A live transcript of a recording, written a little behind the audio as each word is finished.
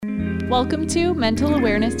Welcome to Mental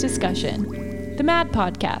Awareness Discussion, the MAD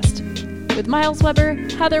podcast, with Miles Weber,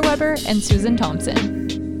 Heather Weber, and Susan Thompson.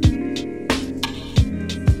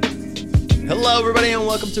 Hello, everybody, and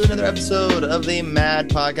welcome to another episode of the MAD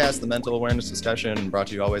podcast, the Mental Awareness Discussion, brought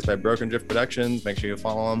to you always by Broken Drift Productions. Make sure you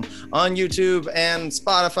follow them on YouTube and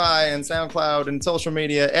Spotify and SoundCloud and social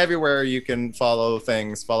media. Everywhere you can follow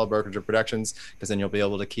things, follow Broken Drift Productions, because then you'll be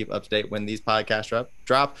able to keep up to date when these podcasts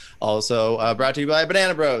drop. Also, brought to you by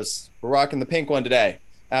Banana Bros. We're rocking the pink one today.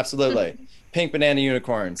 Absolutely. Pink banana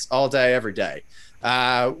unicorns all day, every day.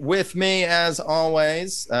 With me, as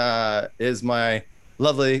always, is my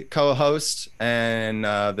lovely co-host and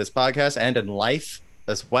this podcast and in life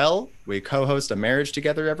as well. We co-host a marriage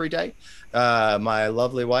together every day. My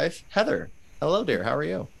lovely wife, Heather. Hello, dear. How are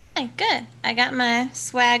you? Hi, good. I got my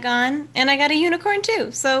swag on and I got a unicorn too.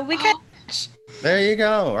 So we can. There you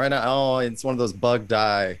go. Right now, oh, it's one of those bug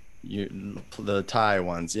dye, the tie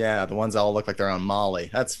ones. Yeah, the ones that all look like they're on Molly.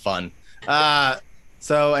 That's fun. We got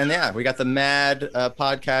the MAD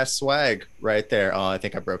podcast swag right there. Oh, I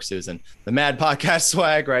think I broke Susan. The MAD podcast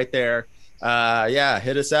swag right there.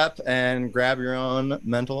 Hit us up and grab your own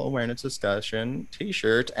Mental Awareness Discussion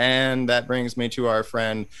t-shirt. And that brings me to our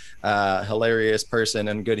friend, hilarious person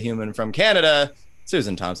and good human from Canada,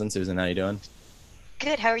 Susan Thompson. Susan, how you doing?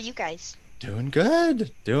 Good. How are you guys? Doing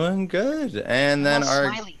good. And then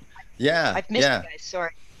smiley. I've missed you guys. Sorry.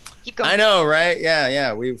 Keep going. I know, right?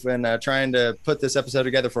 Yeah. We've been trying to put this episode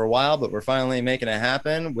together for a while, but we're finally making it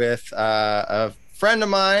happen with a friend of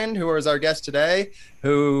mine who is our guest today,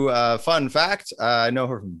 who, fun fact, I know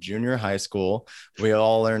her from junior high school. We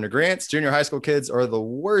all learned agreements. Junior high school kids are the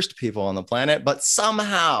worst people on the planet, but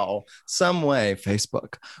somehow, some way,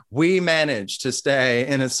 Facebook, we managed to stay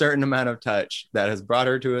in a certain amount of touch that has brought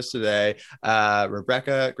her to us today.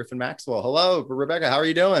 Rebecca Griffin Maxwell. Hello, Rebecca. How are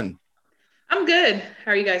you doing? I'm good.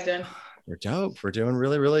 How are you guys doing? We're dope. We're doing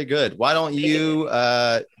really, really good. Why don't you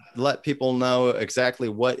let people know exactly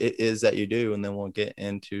what it is that you do, and then we'll get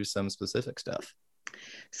into some specific stuff.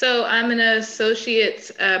 So I'm an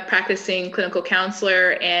associate practicing clinical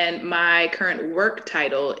counselor, and my current work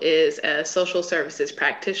title is a social services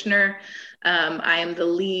practitioner. I am the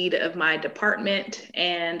lead of my department,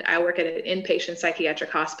 and I work at an inpatient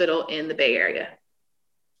psychiatric hospital in the Bay Area.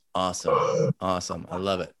 Awesome. I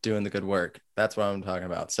love it. Doing the good work. That's what I'm talking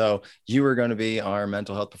about. So you are going to be our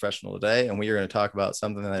mental health professional today, and we are going to talk about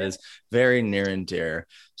something that is very near and dear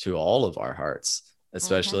to all of our hearts,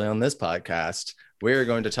 especially on this podcast. We're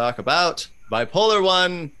going to talk about Bipolar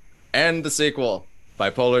 1 and the sequel,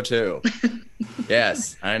 Bipolar 2.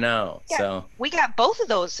 Yes, I know. Yeah, so we got both of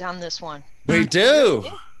those on this one. We do.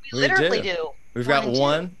 We literally do. We've got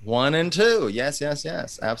one and two. Yes.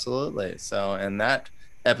 Absolutely. So, and those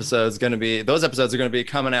episodes are going to be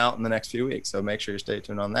coming out in the next few weeks, so make sure you stay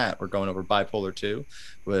tuned on that. We're going over Bipolar 2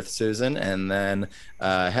 with Susan, and then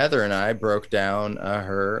Heather and I broke down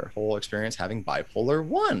her whole experience having Bipolar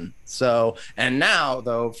 1. So, and now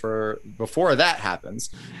though, before that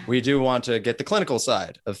happens, we do want to get the clinical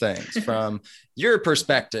side of things from your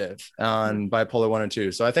perspective on Bipolar 1 and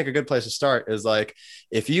 2. So I think a good place to start is like,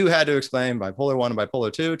 if you had to explain Bipolar 1 and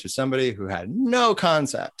Bipolar 2 to somebody who had no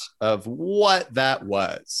concept of what that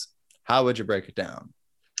was, how would you break it down?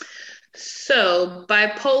 So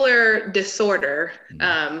bipolar disorder,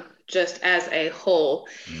 just as a whole,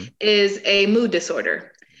 is a mood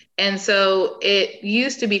disorder. And so it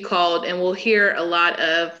used to be called, and we'll hear a lot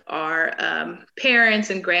of our parents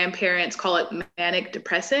and grandparents call it manic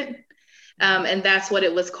depressant. And that's what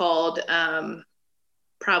it was called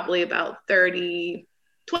probably about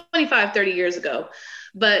 25, 30 years ago.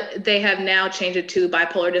 But they have now changed it to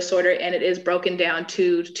bipolar disorder, and it is broken down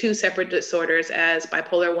to two separate disorders as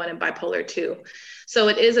bipolar 1 and bipolar 2. So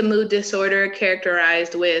it is a mood disorder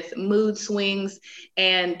characterized with mood swings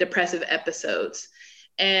and depressive episodes.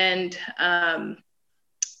 And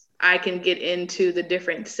I can get into the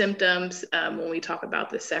different symptoms when we talk about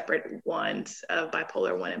the separate ones of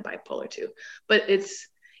bipolar 1 and bipolar 2. But it's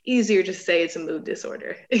easier to say it's a mood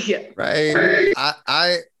disorder. Yeah. Right.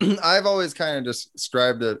 I've always kind of just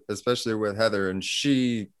described it, especially with Heather, and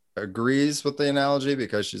she agrees with the analogy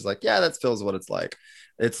because she's like, yeah, that feels what it's like.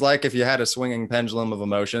 It's like if you had a swinging pendulum of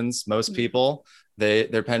emotions. Most people,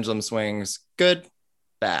 their pendulum swings good,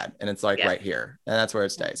 bad, and it's like right here, and that's where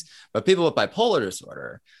it stays. But people with bipolar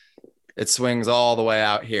disorder, it swings all the way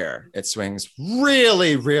out here. It swings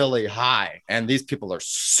really, really high, and these people are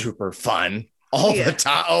super fun all the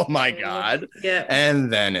time. Oh my God. Yeah.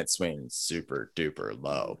 And then it swings super duper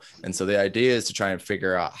low. And so the idea is to try and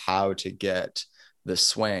figure out how to get the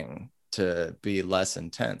swing to be less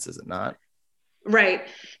intense, is it not? Right.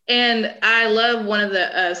 And I love one of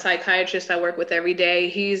the psychiatrists I work with every day.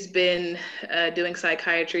 He's been doing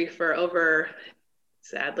psychiatry for over,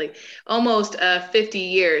 sadly, almost 50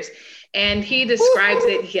 years. And he describes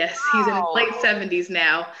it, yes, he's in his late 70s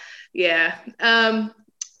now. Yeah.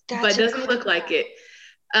 But doesn't look like it.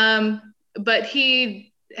 But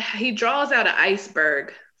he draws out an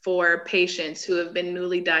iceberg for patients who have been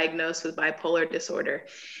newly diagnosed with bipolar disorder.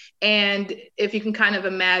 And if you can kind of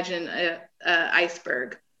imagine a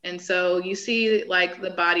iceberg. And so you see like the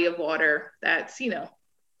body of water that's,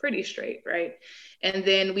 pretty straight, right? And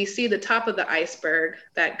then we see the top of the iceberg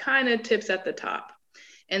that kind of tips at the top.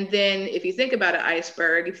 And then if you think about an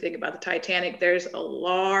iceberg, if you think about the Titanic, there's a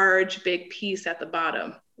large, big piece at the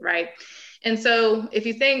bottom, right? And so if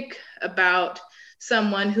you think about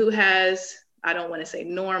someone who has, I don't want to say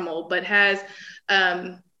normal, but has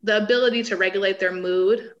the ability to regulate their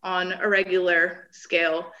mood on a regular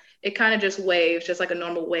scale, it kind of just waves, just like a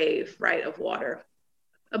normal wave, right, of water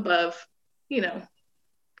above,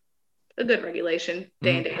 a good regulation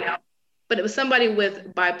day in, day out. But it was somebody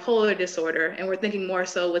with bipolar disorder, and we're thinking more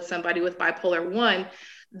so with somebody with bipolar 1,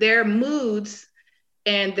 their moods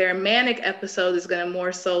and their manic episode is going to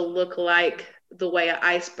more so look like the way an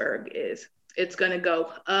iceberg is. It's going to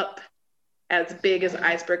go up as big as an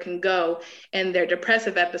iceberg can go, and their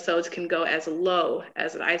depressive episodes can go as low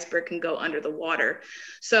as an iceberg can go under the water.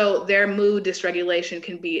 So their mood dysregulation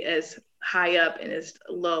can be as high up and as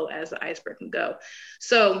low as the iceberg can go.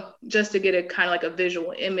 So just to get a kind of like a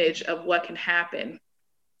visual image of what can happen.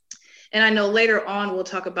 And I know later on we'll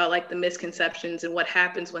talk about like the misconceptions and what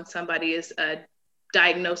happens when somebody is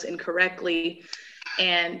diagnosed incorrectly,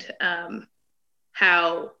 and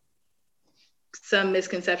how some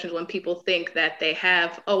misconceptions when people think that they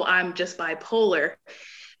have, oh, I'm just bipolar.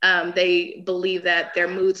 They believe that their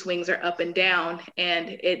mood swings are up and down, and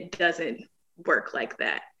it doesn't work like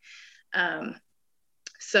that.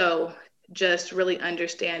 So just really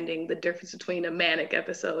understanding the difference between a manic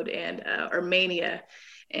episode and or mania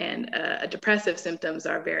and depressive symptoms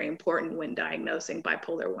are very important when diagnosing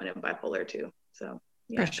bipolar 1 and bipolar 2. So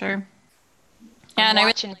yeah. For sure. I'm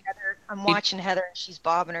watching Heather, and she's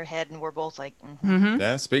bobbing her head, and we're both like,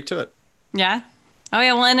 Yeah, speak to it. Yeah. Oh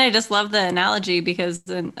yeah, well, and I just love the analogy because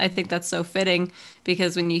I think that's so fitting,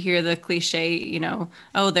 because when you hear the cliche,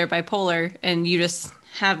 oh, they're bipolar, and you just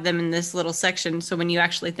have them in this little section. So when you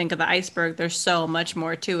actually think of the iceberg, there's so much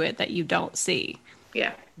more to it that you don't see.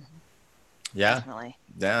 Yeah. Yeah. Definitely.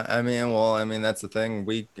 Yeah. I mean, that's the thing.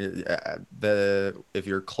 If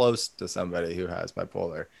you're close to somebody who has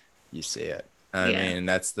bipolar, you see it. I mean,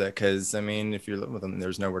 if you're living with them,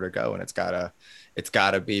 there's nowhere to go, and it's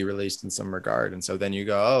gotta be released in some regard. And so then you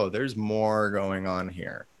go, oh, there's more going on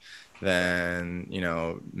here than,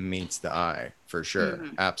 meets the eye, for sure.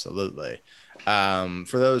 Mm-hmm. Absolutely.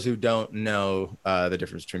 For those who don't know the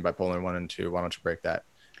difference between bipolar 1 and 2, why don't you break that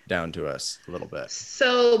down to us a little bit?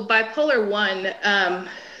 So bipolar 1,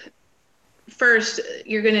 first,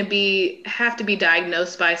 you're going to have to be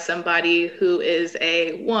diagnosed by somebody who is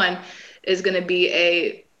going to be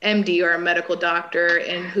a MD or a medical doctor,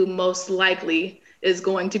 and who most likely is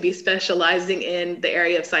going to be specializing in the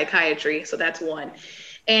area of psychiatry. So that's 1.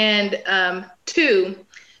 And 2,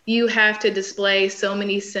 you have to display so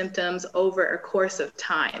many symptoms over a course of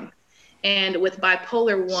time. And with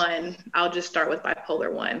bipolar 1, I'll just start with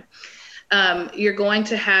bipolar 1. You're going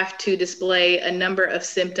to have to display a number of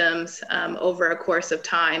symptoms over a course of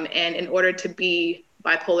time. And in order to be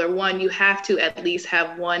bipolar 1, you have to at least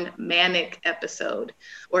have one manic episode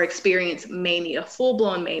or experience mania,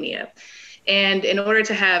 full-blown mania. And in order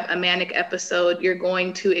to have a manic episode, you're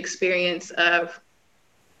going to experience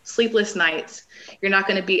sleepless nights. You're not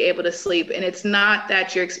going to be able to sleep. And it's not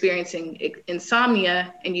that you're experiencing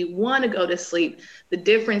insomnia and you want to go to sleep. The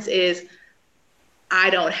difference is I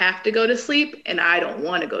don't have to go to sleep and I don't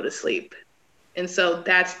want to go to sleep. And so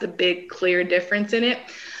that's the big, clear difference in it.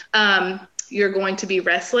 You're going to be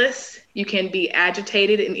restless. You can be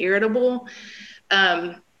agitated and irritable.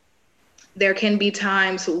 There can be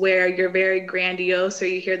times where you're very grandiose, or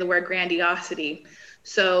you hear the word grandiosity.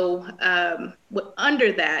 So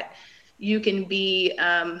under that, you can be,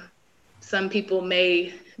 some people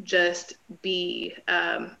may just be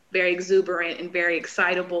very exuberant and very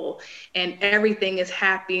excitable, and everything is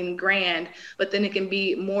happy and grand, but then it can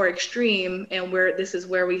be more extreme, and this is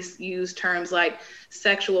where we use terms like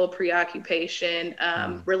sexual preoccupation,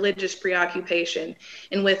 religious preoccupation.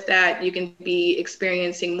 And with that, you can be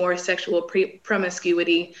experiencing more sexual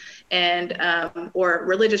promiscuity and or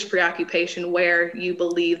religious preoccupation, where you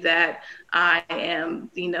believe that I am,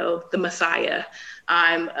 the Messiah.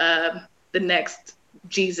 I'm the next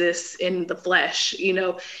Jesus in the flesh,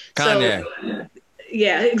 Kanye. So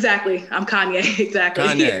yeah, exactly. I'm Kanye. Exactly.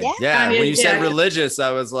 Kanye. Yeah. Kanye, When you said yeah. religious,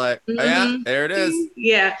 I was like, oh, yeah, there it is.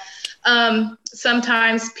 Yeah.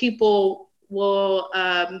 Sometimes people will,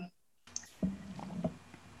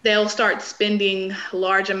 they'll start spending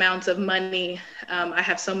large amounts of money. I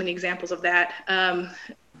have so many examples of that.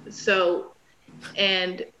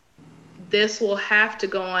 And this will have to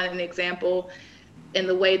go on an example in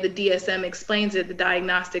the way the DSM explains it, the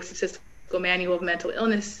Diagnostic Statistical Manual of Mental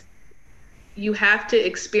Illness. You have to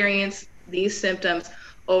experience these symptoms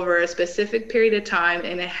over a specific period of time,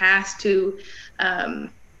 and it has to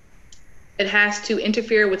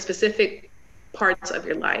interfere with specific parts of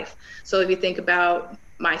your life. So if you think about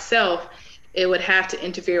myself, it would have to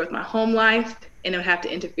interfere with my home life, and it would have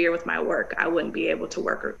to interfere with my work. I wouldn't be able to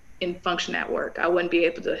work and function at work. I wouldn't be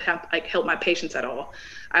able to help my patients at all.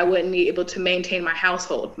 I wouldn't be able to maintain my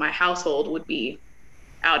household. My household would be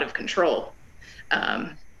out of control.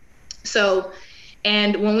 And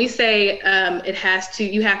when we say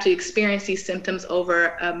you have to experience these symptoms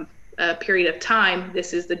over a period of time,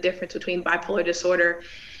 this is the difference between bipolar disorder,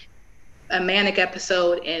 a manic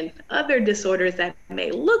episode, and other disorders that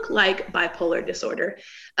may look like bipolar disorder.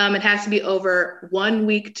 It has to be over 1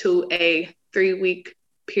 week to a 3-week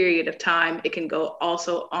period of time. It can go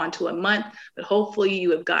also on to a month, but hopefully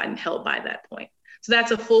you have gotten help by that point. So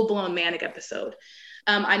that's a full-blown manic episode.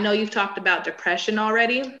 I know you've talked about depression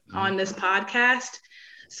already on this podcast.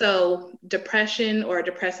 So depression or a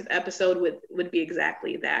depressive episode would be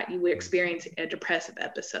exactly that. You would experience a depressive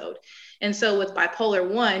episode. And so with bipolar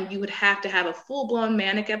 1, you would have to have a full-blown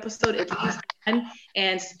manic episode at least one,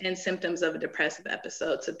 and symptoms of a depressive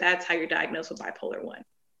episode. So that's how you're diagnosed with bipolar 1.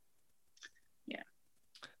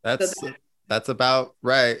 That's about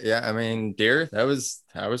right. Yeah. I mean, dear, that was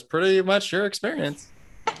pretty much your experience.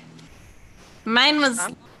 Mine was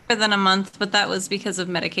longer than a month, but that was because of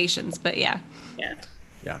medications. But yeah.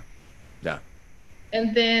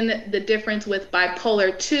 And then the difference with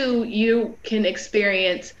bipolar 2, you can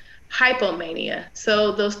experience hypomania.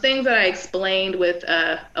 So those things that I explained with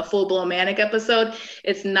a full-blown manic episode,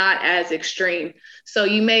 it's not as extreme. So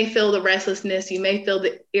you may feel the restlessness, you may feel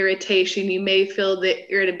the irritation, you may feel the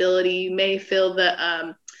irritability, you may feel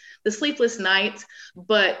the sleepless nights,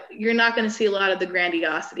 but you're not going to see a lot of the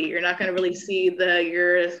grandiosity. You're not going to really see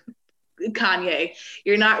your Kanye.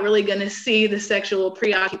 You're not really going to see the sexual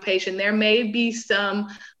preoccupation. There may be some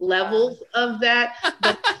levels of that,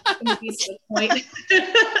 but to the point.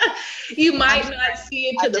 You might not see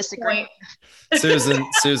it to the point.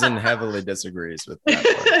 Susan heavily disagrees with that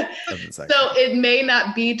part of the section. So it may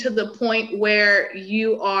not be to the point where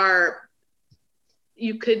you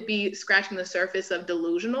could be scratching the surface of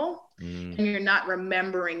delusional, and you're not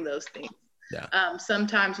remembering those things. Yeah.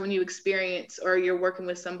 Sometimes when you experience or you're working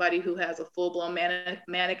with somebody who has a full-blown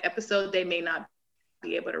manic episode, they may not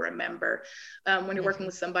be able to remember. When you're working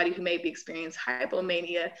with somebody who maybe experienced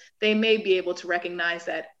hypomania, they may be able to recognize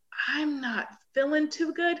that I'm not feeling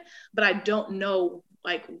too good, but I don't know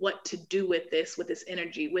what to do with this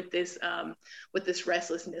energy, with this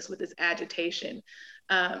restlessness, with this agitation.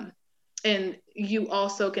 And you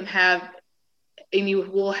also can have, and you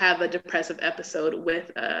will have a depressive episode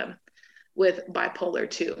with bipolar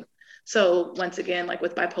 2. So once again, like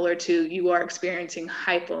with bipolar 2, you are experiencing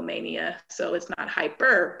hypomania. So it's not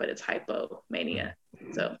hyper, but it's hypomania.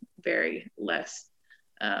 So very less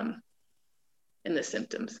in the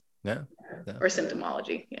symptoms. Yeah. Or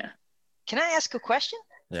symptomology. Yeah. Can I ask a question?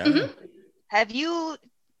 Yeah. Mm-hmm. Have you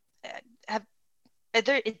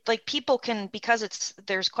people can, because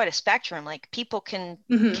there's quite a spectrum, like people can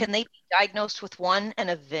they be diagnosed with one and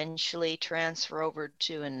eventually transfer over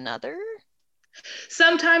to another?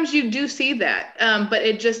 Sometimes you do see that, but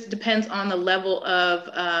it just depends on the level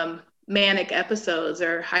of manic episodes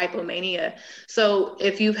or hypomania. So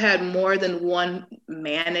if you've had more than one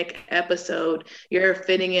manic episode, you're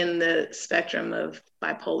fitting in the spectrum of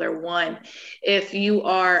bipolar 1.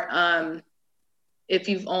 If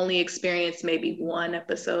you've only experienced maybe one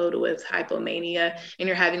episode with hypomania and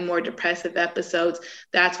you're having more depressive episodes,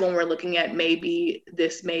 that's when we're looking at maybe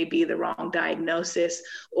this may be the wrong diagnosis,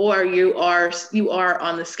 or you are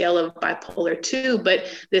on the scale of bipolar 2, but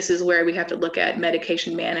this is where we have to look at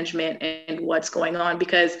medication management and what's going on,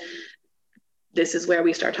 because this is where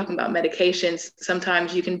we start talking about medications.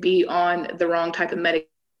 Sometimes you can be on the wrong type of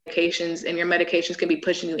medications, and your medications can be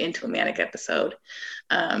pushing you into a manic episode.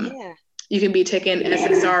 You can be taking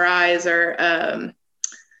SSRIs or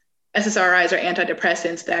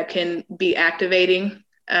antidepressants that can be activating,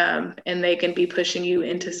 and they can be pushing you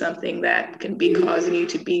into something that can be causing you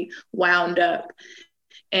to be wound up.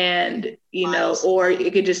 and or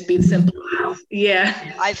it could just be simple.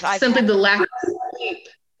 Yeah, I've simply the lack of sleep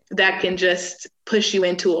that can just push you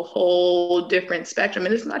into a whole different spectrum,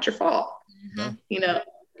 and it's not your fault. And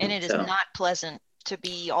it is not pleasant to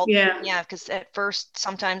be because at first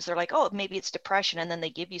sometimes they're like, oh, maybe it's depression, and then they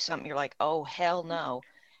give you something, you're like, oh hell no.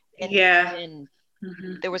 And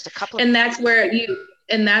there was a couple of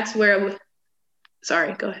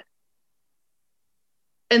sorry, go ahead.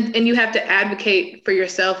 And you have to advocate for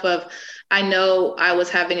yourself of, I know I was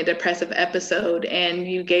having a depressive episode and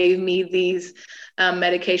you gave me these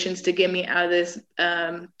medications to get me out of this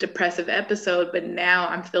depressive episode, but now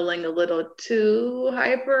I'm feeling a little too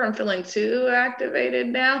hyper. I'm feeling too activated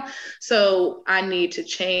now. So I need to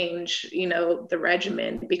change, the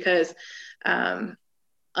regimen, because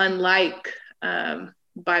unlike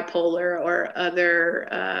bipolar or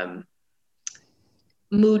other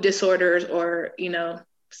mood disorders or,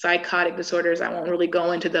 psychotic disorders, I won't really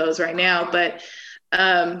go into those right now, but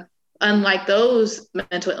unlike those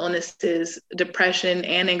mental illnesses, depression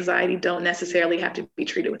and anxiety don't necessarily have to be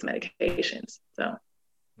treated with medications. So,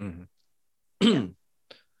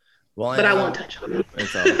 Well, but I won't touch on it.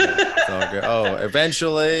 It's all good. It's all good. Oh,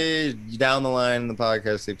 eventually down the line, the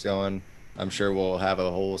podcast keeps going. I'm sure we'll have a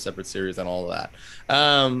whole separate series on all of that.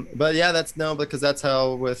 But yeah, because that's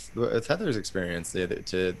how with Heather's experience,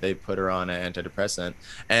 they put her on an antidepressant,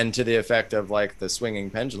 and to the effect of like the swinging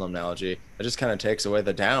pendulum analogy, it just kind of takes away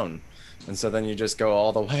the down. And so then you just go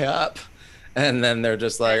all the way up, and then they're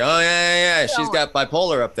just like, oh yeah, she's got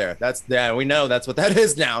bipolar up there. We know that's what that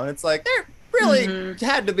is now. And it's like, there really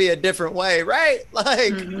had to be a different way, right?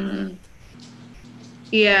 Like,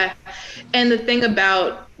 yeah. And the thing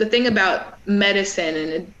about medicine,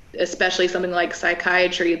 and especially something like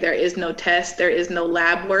psychiatry, there is no test, there is no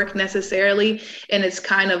lab work necessarily. And it's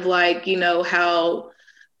kind of like, how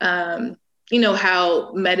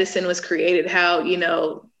medicine was created, how,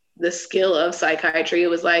 the skill of psychiatry, it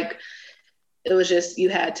was just, you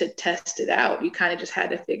had to test it out. You kind of just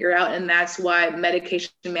had to figure out. And that's why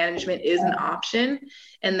medication management is an option.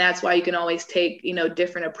 And that's why you can always take,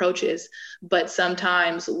 different approaches. But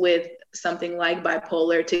sometimes with something like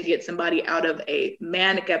bipolar, to get somebody out of a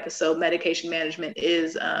manic episode, medication management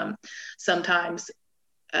is sometimes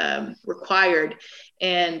required.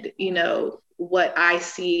 And, what I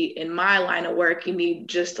see in my line of work, you need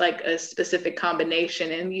just like a specific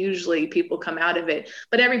combination, and usually people come out of it,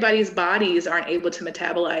 but everybody's bodies aren't able to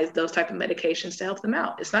metabolize those type of medications to help them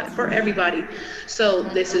out. It's not for everybody. So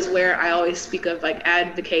this is where I always speak of like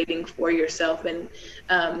advocating for yourself, and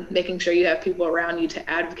making sure you have people around you to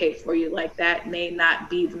advocate for you. Like that may not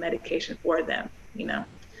be the medication for them,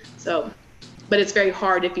 so, but it's very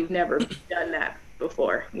hard if you've never done that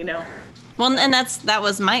before, Well, and that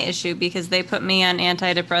was my issue, because they put me on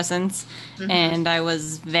antidepressants, and I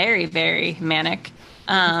was very, very manic.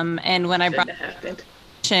 And when I brought it,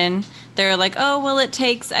 they're like, oh, well, it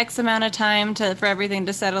takes X amount of time for everything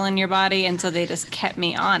to settle in your body. And so they just kept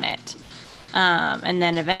me on it. And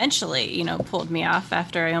then eventually, pulled me off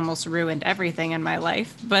after I almost ruined everything in my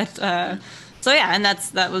life. But so yeah, and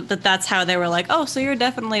that's how they were like, oh, so you're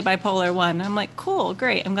definitely bipolar 1. I'm like, cool,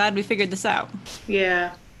 great. I'm glad we figured this out.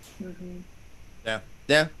 Yeah.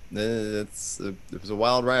 Yeah. It was a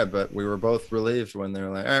wild ride, but we were both relieved when they were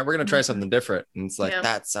like, all right, we're going to try something different. And it's like,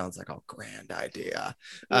 that sounds like a grand idea.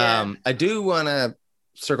 Yeah. I do want to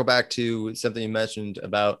circle back to something you mentioned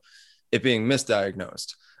about it being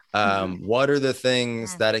misdiagnosed. What are the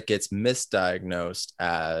things that it gets misdiagnosed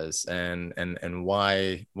as, and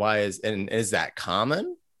why is that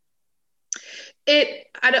common? I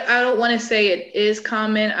don't want to say it is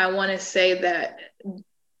common. I want to say that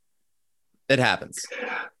it happens.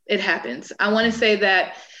 It happens. I want to say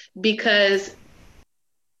that because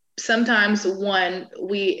sometimes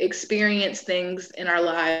we experience things in our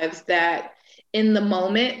lives that in the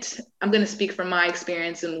moment, I'm going to speak from my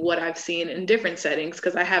experience and what I've seen in different settings,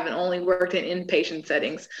 because I haven't only worked in inpatient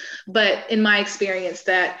settings, but in my experience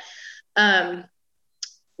that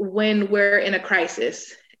when we're in a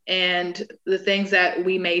crisis, and the things that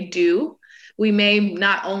we may do, we may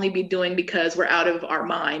not only be doing because we're out of our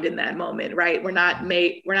mind in that moment, right? We're not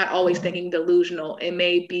always thinking delusional. It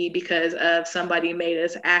may be because of somebody made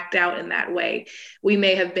us act out in that way. We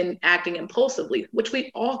may have been acting impulsively, which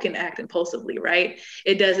we all can act impulsively, right?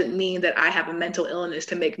 It doesn't mean that I have a mental illness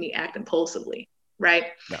to make me act impulsively, right?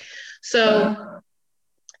 No. So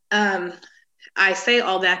I say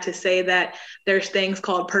all that to say that there's things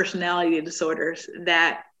called personality disorders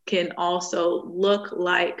that can also look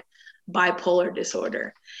like bipolar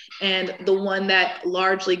disorder. And the one that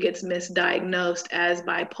largely gets misdiagnosed as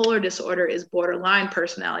bipolar disorder is borderline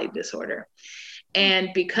personality disorder. And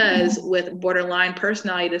because with borderline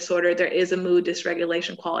personality disorder, there is a mood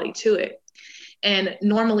dysregulation quality to it. And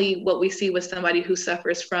normally what we see with somebody who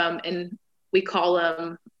suffers from, and we call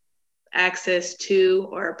them access to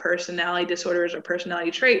or personality disorders or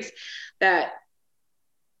personality traits, that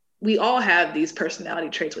we all have these personality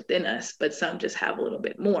traits within us, but some just have a little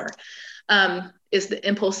bit more, is the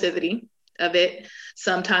impulsivity of it.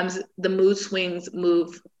 Sometimes the mood swings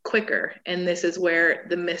move quicker, and this is where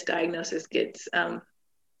the misdiagnosis gets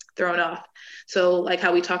thrown off. So like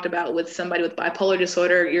how we talked about with somebody with bipolar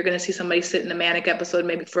disorder, you're going to see somebody sit in a manic episode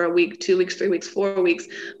maybe for a week, 2 weeks, 3 weeks, 4 weeks,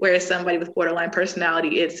 whereas somebody with borderline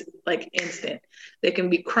personality, it's like instant. They can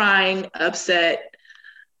be crying, upset,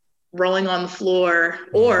 rolling on the floor,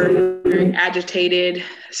 or very agitated,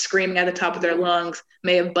 screaming at the top of their lungs,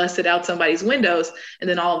 may have busted out somebody's windows, and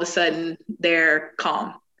then all of a sudden they're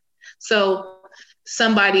calm. So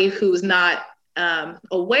somebody who's not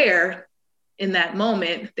aware in that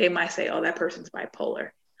moment, they might say, oh, that person's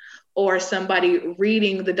bipolar. Or somebody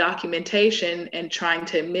reading the documentation and trying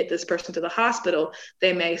to admit this person to the hospital,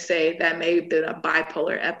 they may say that may have been a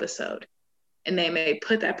bipolar episode. And they may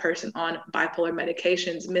put that person on bipolar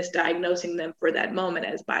medications, misdiagnosing them for that moment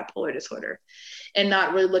as bipolar disorder, and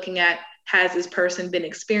not really looking at, has this person been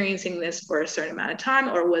experiencing this for a certain amount of time,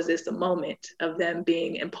 or was this a moment of them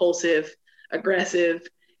being impulsive, aggressive,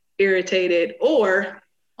 irritated, or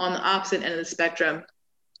on the opposite end of the spectrum,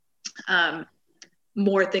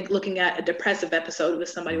 looking at a depressive episode with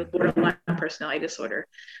somebody with borderline personality disorder.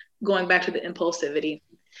 Going back to the impulsivity,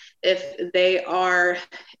 if they are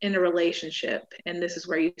in a relationship, and this is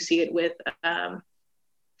where you see it with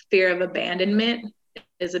fear of abandonment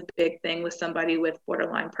is a big thing with somebody with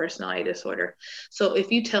borderline personality disorder. So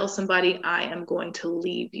if you tell somebody, I am going to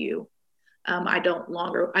leave you, I no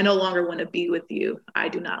longer want to be with you, I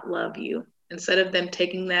do not love you, instead of them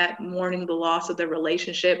taking that, mourning the loss of the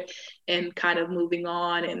relationship and kind of moving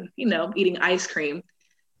on and, eating ice cream,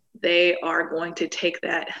 they are going to take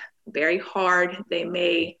that very hard. They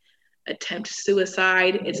may attempt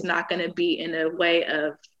suicide. It's not going to be in a way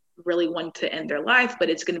of really wanting to end their life, but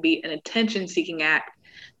it's going to be an attention-seeking act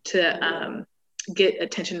to get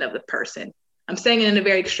attention of the person. I'm saying it in a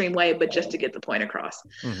very extreme way, but just to get the point across.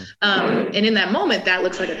 Mm-hmm. And in that moment, that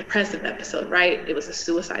looks like a depressive episode, right? It was a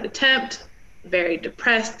suicide attempt, very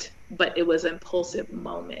depressed, but it was an impulsive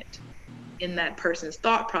moment in that person's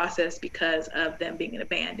thought process because of them being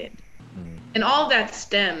abandoned. Mm-hmm. And all of that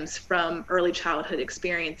stems from early childhood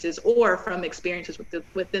experiences or from experiences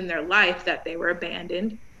within their life that they were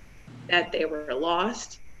abandoned, that they were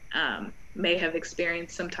lost, may have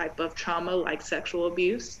experienced some type of trauma like sexual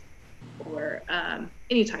abuse or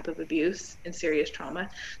any type of abuse and serious trauma.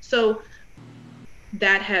 So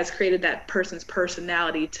that has created that person's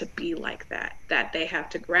personality to be like that they have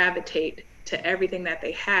to gravitate to everything that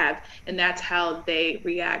they have, and that's how they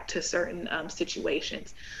react to certain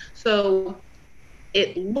situations. So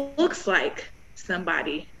it looks like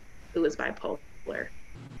somebody who is bipolar,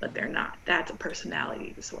 but they're not. That's a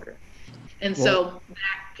personality disorder. And so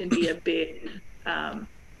that can be a big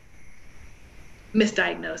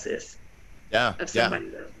misdiagnosis of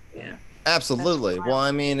somebody. Yeah. Absolutely. Well,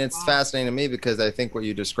 I mean, it's fascinating to me because I think what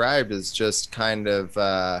you described is just kind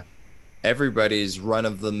of everybody's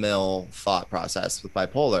run-of-the-mill thought process with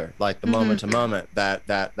bipolar, like the moment to moment,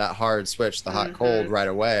 that hard switch, the hot cold right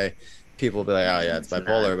away. People will be like, oh yeah, it's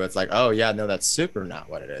bipolar, but it's like, oh yeah, no, that's super not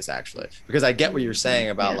what it is actually. Because I get what you're saying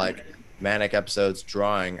about like manic episodes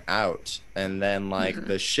drawing out, and then like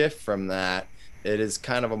the shift from that, it is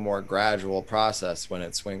kind of a more gradual process when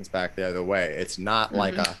it swings back the other way. It's not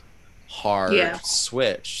like a hard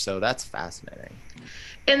switch. So that's fascinating.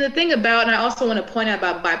 And the thing about, and I also want to point out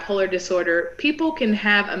about bipolar disorder, people can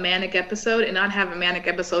have a manic episode and not have a manic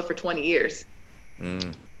episode for 20 years.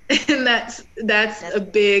 And that's a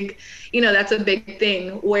big, that's a big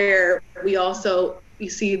thing where you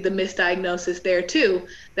see the misdiagnosis there too,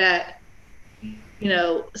 that,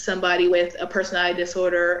 somebody with a personality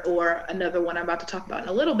disorder or another one I'm about to talk about in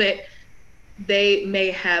a little bit, they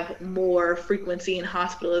may have more frequency in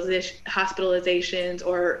hospitalizations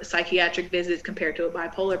or psychiatric visits compared to a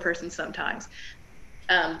bipolar person sometimes.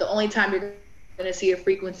 The only time you're going to see a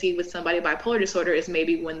frequency with somebody with bipolar disorder is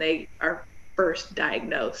maybe when they are first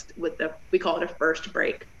diagnosed with we call it a first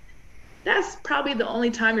break. That's probably the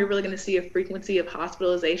only time you're really going to see a frequency of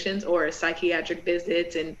hospitalizations or psychiatric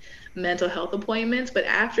visits and mental health appointments. But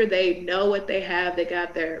after they know what they have, they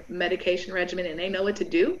got their medication regimen and they know what to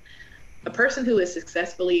do, a person who is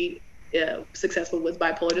successful with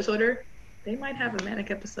bipolar disorder, they might have a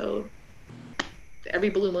manic episode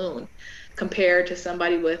every blue moon, compared to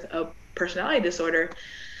somebody with a personality disorder.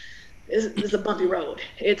 it's a bumpy road.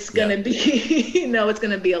 It's gonna be, it's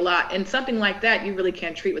gonna be a lot. And something like that, you really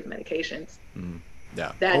can't treat with medications.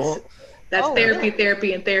 Yeah. That's therapy, really?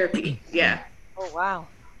 Therapy, and therapy. Yeah. Oh wow.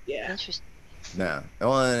 Yeah. Interesting. Yeah.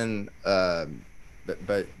 Well, and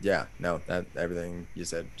but yeah, no, that everything you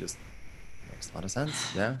said just makes a lot of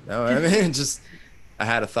sense. Yeah. No, I mean, just I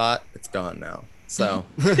had a thought, it's gone now. So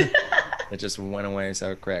it just went away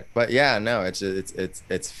so quick. But yeah, no,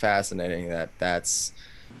 it's fascinating that's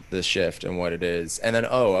the shift and what it is. And then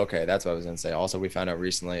okay, that's what I was gonna say. Also, we found out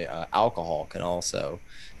recently alcohol can also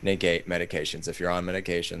negate medications. If you're on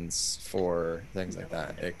medications for things like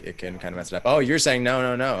that, it can kind of mess it up. Oh, you're saying no.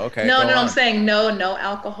 Okay. No, I'm saying no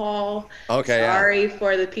alcohol. Okay. Sorry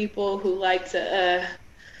for the people who like to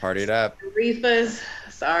party it up. Reefas.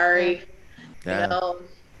 Sorry. Yeah.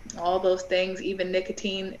 All those things, even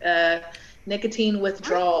nicotine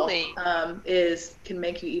withdrawal really? Can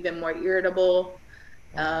make you even more irritable.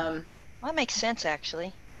 Well, that makes sense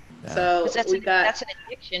actually. Yeah. So that's an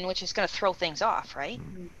addiction, which is going to throw things off, right?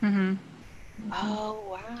 Mm-hmm.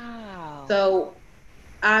 Oh wow. So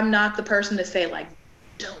I'm not the person to say like,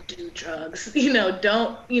 don't do drugs.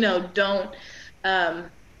 Don't.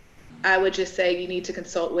 I would just say you need to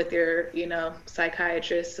consult with your,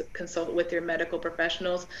 psychiatrist, consult with your medical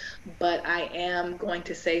professionals. But I am going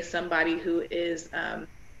to say somebody who is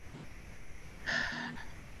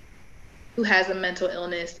who has a mental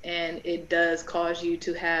illness and it does cause you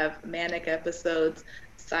to have manic episodes,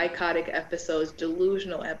 psychotic episodes,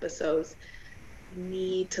 delusional episodes,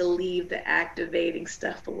 need to leave the activating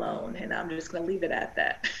stuff alone. And I'm just going to leave it at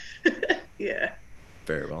that. Yeah.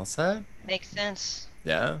 Very well said. Makes sense.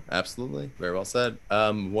 Yeah, absolutely. Very well said.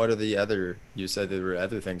 What are you said there were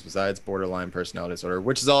other things besides borderline personality disorder,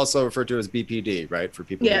 which is also referred to as BPD, right? For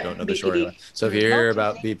people who don't know the short. So if you hear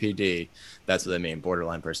about BPD, that's what they mean,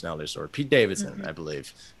 borderline personality disorder. Pete Davidson, I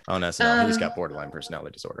believe, on SNL, he's got borderline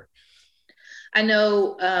personality disorder. I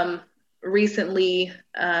know recently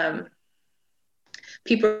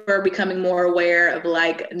people are becoming more aware of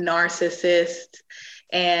like narcissists,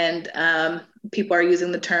 and people are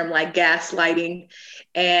using the term like gaslighting,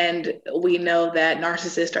 and we know that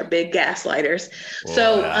narcissists are big gaslighters. Whoa,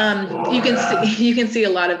 so you can see a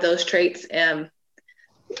lot of those traits.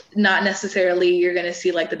 Not necessarily you're going to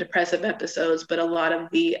see like the depressive episodes, but a lot of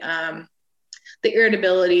the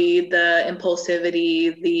irritability, the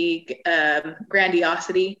impulsivity, the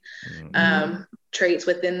grandiosity traits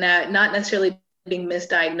within that. Not necessarily being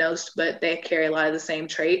misdiagnosed, but they carry a lot of the same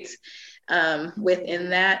traits within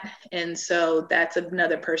that. And so that's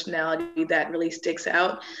another personality that really sticks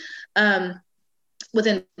out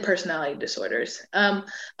within personality disorders.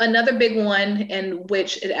 Another big one, in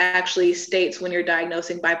which it actually states when you're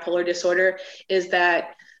diagnosing bipolar disorder, is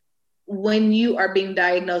that when you are being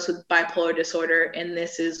diagnosed with bipolar disorder, and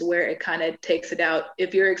this is where it kind of takes it out,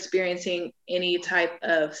 if you're experiencing any type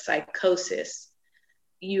of psychosis,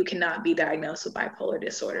 you cannot be diagnosed with bipolar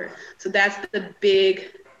disorder. So that's the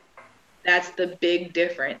big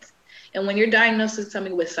difference. And when you're diagnosed with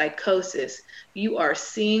something with psychosis, you are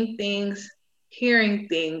seeing things, hearing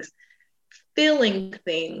things, feeling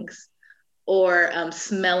things, or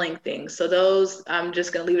smelling things. So those, I'm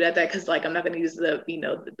just going to leave it at that, because like I'm not going to use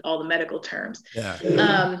all the medical terms.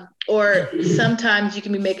 Yeah. Or sometimes you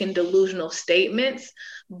can be making delusional statements,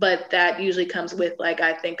 but that usually comes with like,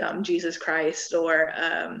 I think Jesus Christ, or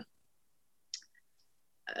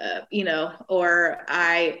or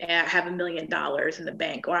I have $1 million in the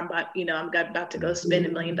bank, or I'm about to go spend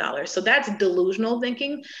 $1 million. So that's delusional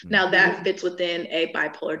thinking. Now that fits within a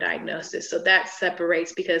bipolar diagnosis. So that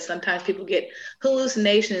separates, because sometimes people get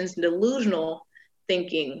hallucinations and delusional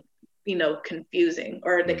thinking, confusing,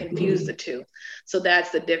 or they confuse the two. So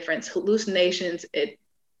that's the difference. Hallucinations, it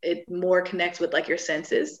more connects with like your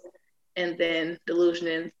senses. And then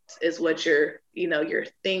delusion is what you're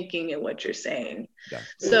thinking and what you're saying. Yeah.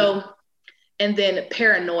 So, and then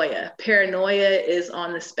paranoia is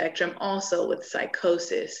on the spectrum also with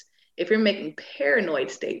psychosis. If you're making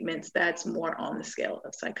paranoid statements, that's more on the scale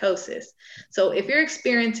of psychosis. So if you're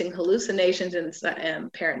experiencing hallucinations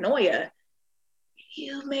and paranoia,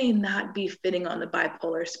 you may not be fitting on the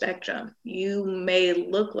bipolar spectrum. You may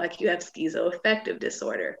look like you have schizoaffective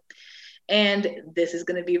disorder. And this is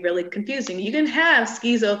going to be really confusing. You can have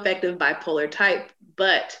schizoaffective bipolar type,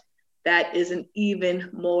 but that is an even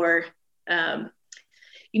more,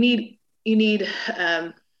 you need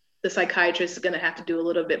the psychiatrist is going to have to do a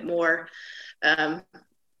little bit more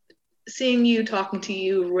seeing you, talking to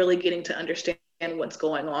you, really getting to understand what's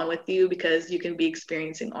going on with you, because you can be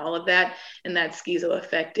experiencing all of that, and that's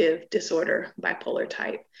schizoaffective disorder, bipolar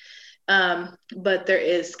type. But there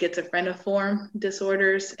is schizophreniform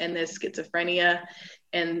disorders, and there's schizophrenia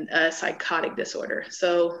and psychotic disorder.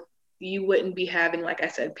 So you wouldn't be having, like I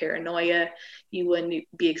said, paranoia. You wouldn't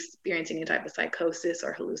be experiencing any type of psychosis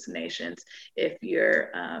or hallucinations if you're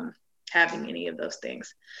having any of those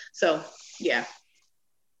things. So yeah.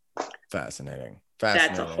 Fascinating.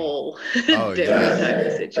 That's a whole different type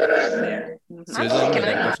of situation there.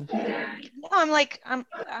 Susan, No, I'm like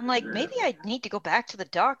maybe I need to go back to the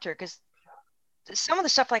doctor, because some of the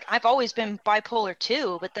stuff, like I've always been bipolar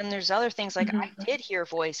too, but then there's other things like I did hear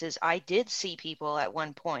voices, I did see people at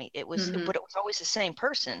one point. It was, but it was always the same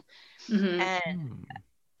person, and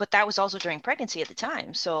but that was also during pregnancy at the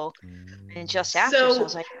time. So, and just after, so I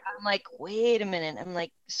was like, I'm like, wait a minute. I'm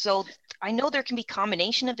like, so I know there can be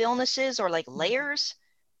combination of illnesses or like layers,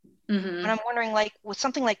 but I'm wondering, like with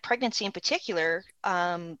something like pregnancy in particular,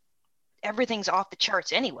 everything's off the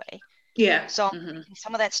charts anyway. Yeah. So can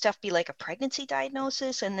some of that stuff be like a pregnancy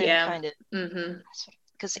diagnosis, and then kind of,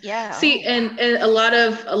 because See, and a lot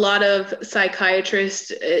of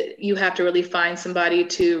psychiatrists, you have to really find somebody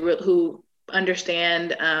who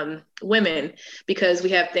understand women, because we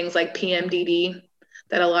have things like PMDD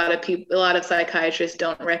that a lot of psychiatrists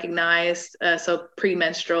don't recognize. So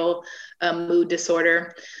premenstrual mood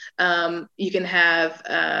disorder. You can have,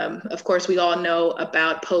 of course, we all know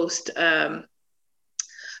about postpartum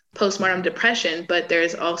depression, but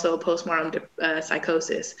there's also postpartum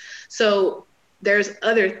psychosis. So there's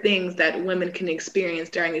other things that women can experience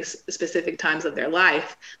during these specific times of their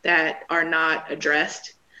life that are not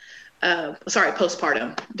addressed.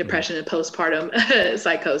 Postpartum depression and postpartum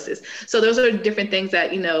psychosis. So those are different things that,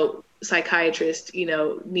 psychiatrists,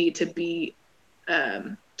 need to be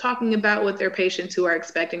talking about with their patients who are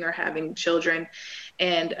expecting or having children,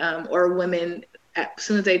 and or women, as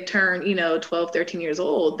soon as they turn, 12, 13 years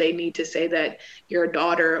old, they need to say that your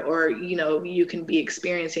daughter, or, you can be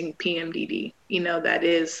experiencing PMDD, that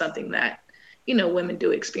is something that, women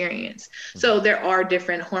do experience. So there are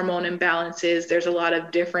different hormone imbalances. There's a lot of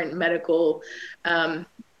different medical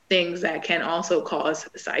things that can also cause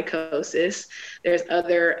psychosis. There's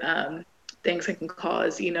other things that can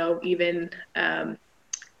cause, even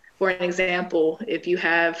for an example, if you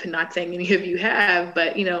have, not saying any of you have,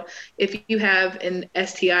 but, if you have an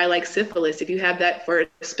STI like syphilis, if you have that for a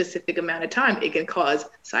specific amount of time, it can cause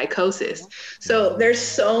psychosis. So there's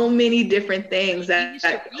so many different things that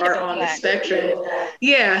are on the spectrum.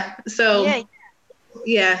 Yeah. So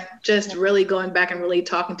just really going back and really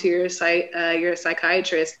talking to your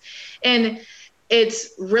psychiatrist. And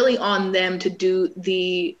it's really on them to do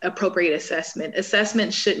the appropriate assessment.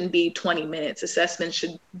 Assessment shouldn't be 20 minutes. Assessment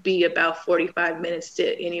should be about 45 minutes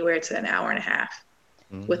to anywhere to an hour and a half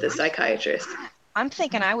with a psychiatrist. I'm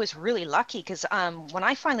thinking I was really lucky, because when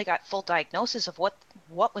I finally got full diagnosis of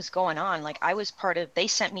what was going on, like I was they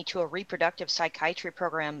sent me to a reproductive psychiatry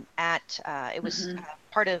program at, it was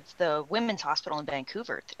part of the Women's Hospital in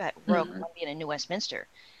Vancouver at Royal Columbian in New Westminster.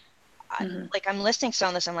 Like I'm listening to some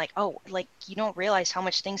of this, I'm like, oh, like you don't realize how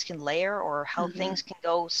much things can layer, or how things can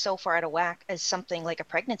go so far out of whack as something like a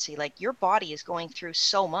pregnancy. Like your body is going through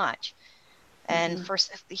so much. And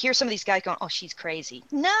first, hear some of these guys going, oh, she's crazy.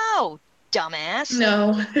 No, dumbass.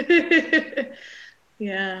 No.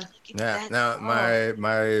 Yeah. Now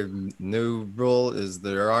my new rule is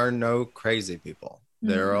there are no crazy people.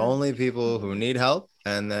 There are only people who need help,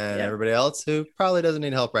 and then everybody else who probably doesn't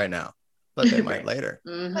need help right now, but they might later.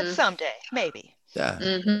 But someday, maybe. Yeah,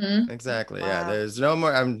 exactly. Wow. Yeah, there's no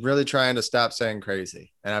more. I'm really trying to stop saying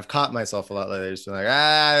crazy, and I've caught myself a lot lately, just being like,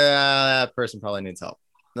 that person probably needs help.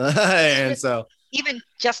 And so even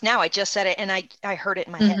just now, I just said it, and I heard it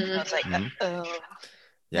in my head, and I was like, oh,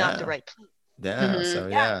 not the right place. Yeah.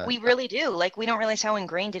 So we really do. Like we don't realize how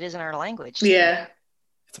ingrained it is in our language. Yeah,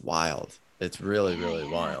 it's wild. It's really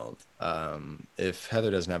wild. If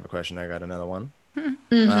Heather doesn't have a question, I got another one.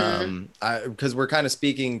 Because we're kind of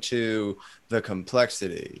speaking to the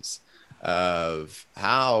complexities of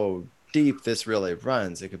how deep this really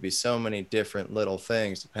runs. It could be so many different little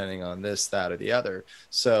things depending on this, that, or the other.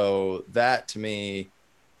 So that to me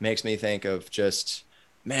makes me think of just,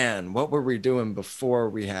 man, what were we doing before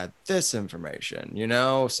we had this information,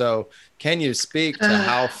 So can you speak to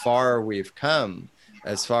how far we've come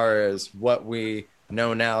as far as what we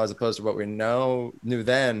know now as opposed to what we knew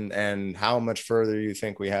then, and how much further you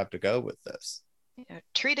think we have to go with this?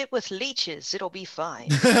 Treat it with leeches, it'll be fine.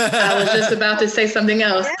 I was just about to say something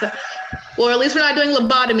else. Well, at least we're not doing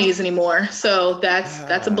lobotomies anymore, so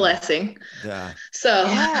that's a blessing. So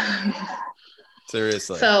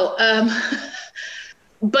seriously. So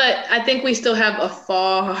but I think we still have a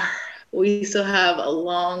We still have a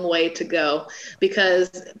long way to go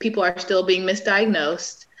because people are still being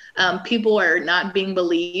misdiagnosed. People are not being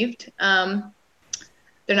believed.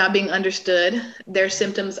 They're not being understood. Their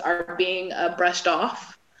symptoms are being brushed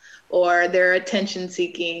off, or they're attention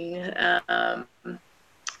seeking.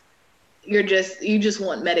 You just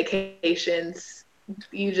want medications.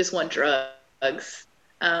 You just want drugs.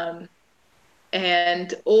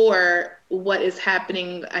 Or what is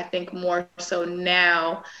happening, I think more so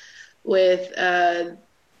now with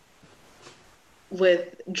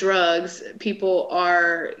drugs, people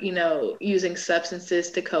are, using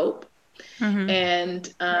substances to cope. Mm-hmm.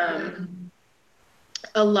 And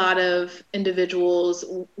a lot of individuals,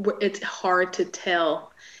 it's hard to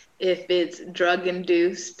tell if it's drug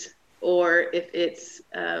induced or if it's,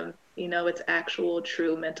 it's actual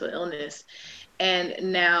true mental illness. And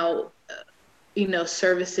now,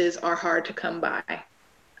 services are hard to come by.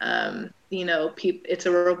 It's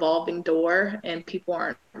a revolving door and people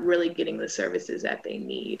aren't really getting the services that they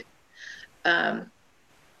need. On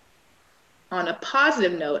a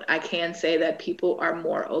positive note, I can say that people are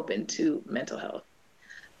more open to mental health.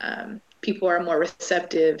 People are more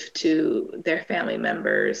receptive to their family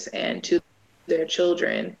members and to their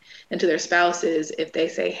children and to their spouses if they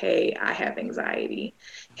say, hey, I have anxiety.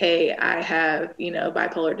 Hey, I have,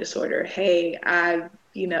 bipolar disorder. Hey, I've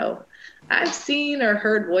seen or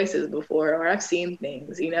heard voices before, or I've seen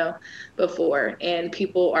things, before. And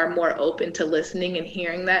people are more open to listening and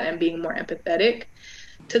hearing that and being more empathetic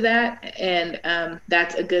to that. And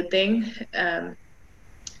that's a good thing.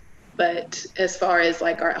 But as far as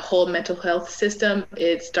like our whole mental health system,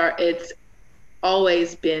 it's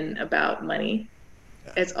always been about money.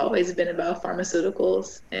 It's always been about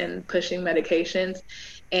pharmaceuticals and pushing medications.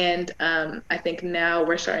 And I think now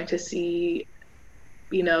we're starting to see,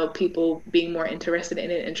 people being more interested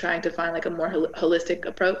in it and trying to find like a more holistic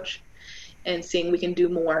approach and seeing we can do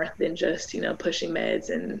more than just, pushing meds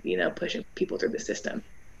and, pushing people through the system.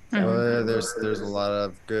 Well, there's a lot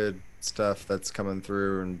of good stuff that's coming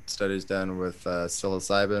through and studies done with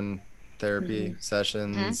psilocybin therapy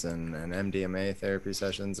sessions and MDMA therapy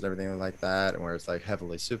sessions and everything like that, and where it's like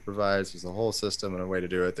heavily supervised. There's a whole system and a way to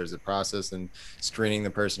do it. There's a process and screening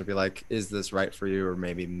the person to be like, is this right for you or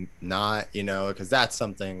maybe not, because that's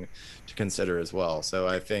something to consider as well. So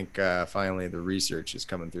I think finally the research is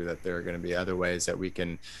coming through that there are going to be other ways that we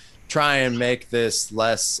can try and make this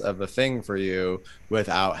less of a thing for you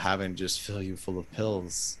without having to just fill you full of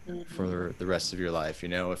pills for the rest of your life.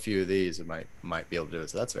 A few of these it might be able to do it.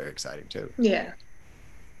 So that's very exciting too. Yeah.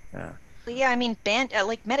 I mean,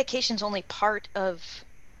 medication's only part of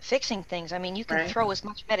fixing things. I mean, you can throw as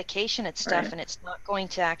much medication at stuff and it's not going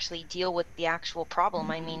to actually deal with the actual problem.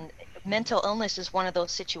 I mean, mental illness is one of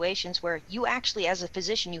those situations where you actually, as a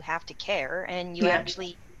physician, you have to care, and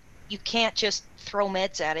you can't just throw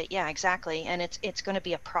meds at it. Yeah, exactly. And it's going to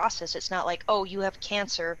be a process. It's not like, oh, you have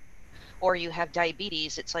cancer or you have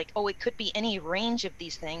diabetes. It's like, oh, it could be any range of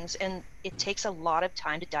these things. And it takes a lot of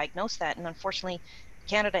time to diagnose that. And unfortunately,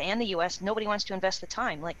 Canada and the US, nobody wants to invest the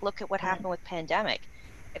time. Like, look at what happened with pandemic.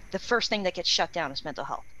 The first thing that gets shut down is mental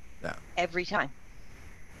health. Yeah. Every time.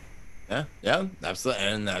 Yeah, absolutely.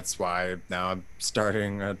 And that's why now I'm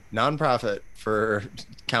starting a nonprofit for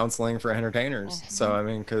counseling for entertainers. So, I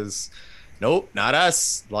mean, because nope, not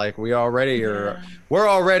us. Like we're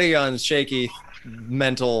already on shaky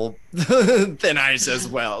mental thin ice as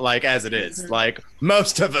well, like as it is. Like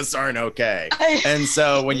most of us aren't okay. And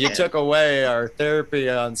so when you took away our therapy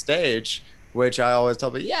on stage, which I always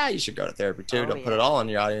tell people, yeah, you should go to therapy too. Don't put it all on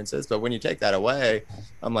your audiences. But when you take that away,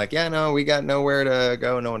 I'm like, yeah, no, we got nowhere to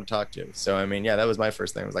go, no one to talk to. So, I mean, yeah, that was my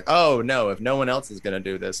first thing. I was like, oh, no, if no one else is going to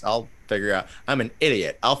do this, I'll figure out. I'm an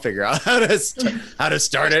idiot. I'll figure out how to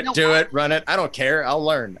start it, do it, run it. I don't care. I'll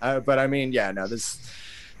learn. But, I mean, yeah, no, this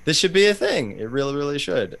should be a thing. It really, really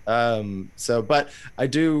should. But I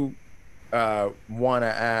do want to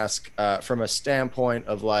ask from a standpoint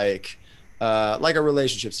of like a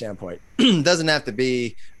relationship standpoint. Doesn't have to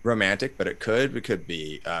be romantic, but it could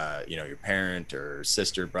be your parent or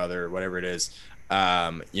sister, brother, whatever it is.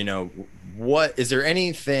 What is there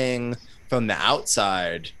anything from the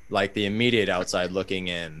outside, like the immediate outside looking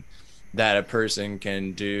in, that a person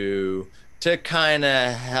can do to kind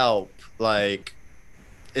of help? Like,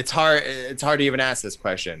 it's hard to even ask this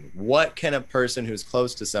question. What can a person who's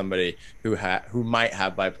close to somebody who might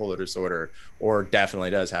have bipolar disorder or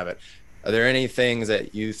definitely does have it, are there any things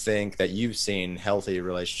that you think that you've seen healthy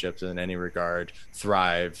relationships in any regard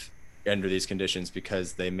thrive under these conditions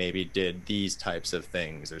because they maybe did these types of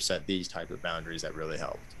things or set these types of boundaries that really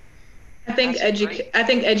helped? I think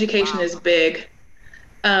education is big.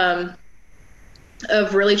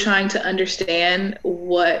 of really trying to understand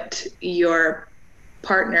what your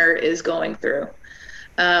partner is going through,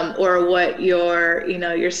 or what your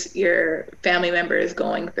family member is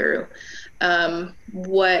going through.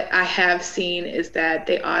 What I have seen is that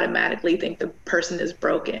they automatically think the person is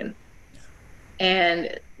broken,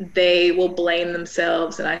 and they will blame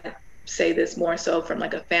themselves. And I say this more so from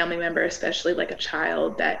like a family member, especially like a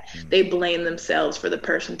child, that they blame themselves for the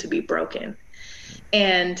person to be broken.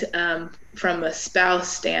 And from a spouse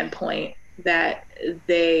standpoint, that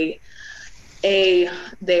they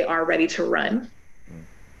are ready to run,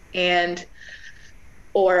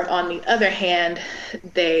 or on the other hand,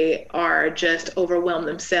 they are just overwhelmed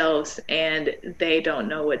themselves and they don't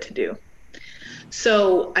know what to do.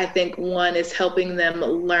 So I think one is helping them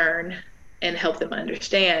learn and help them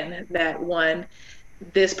understand that, one,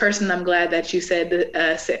 this person, I'm glad that you said,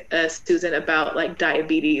 Susan, about like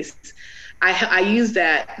diabetes. I use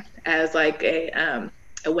that as like a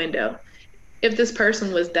window. If this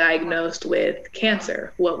person was diagnosed with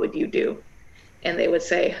cancer, what would you do? And they would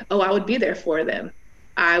say, oh, I would be there for them.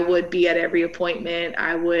 I would be at every appointment.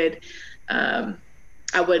 They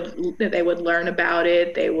would learn about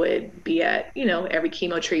it. They would be at, every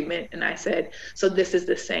chemo treatment. And I said, so this is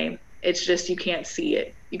the same. It's just, you can't see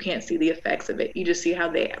it. You can't see the effects of it. You just see how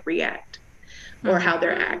they react or how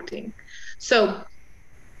they're acting. So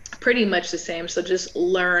pretty much the same. So just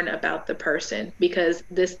learn about the person, because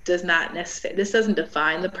this doesn't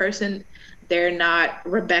define the person. They're not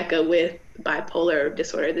Rebecca with bipolar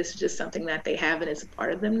disorder. This is just something that they have and it's a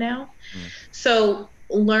part of them now. So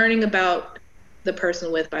learning about the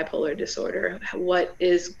person with bipolar disorder, what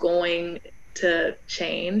is going to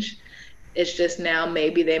change? It's just now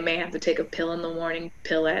maybe they may have to take a pill in the morning,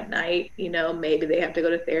 pill at night, maybe they have to go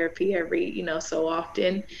to therapy every, so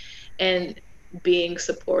often, and being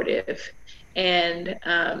supportive. And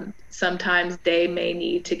sometimes they may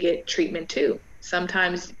need to get treatment too.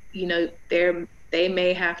 Sometimes, they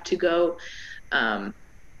may have to go, to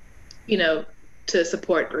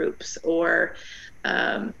support groups, or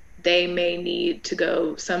they may need to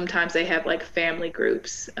go. Sometimes they have like family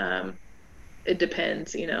groups. It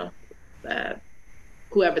depends,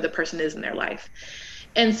 whoever the person is in their life.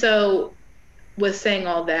 And so with saying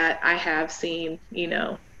all that, I have seen,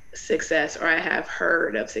 success, or I have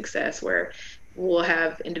heard of success where we'll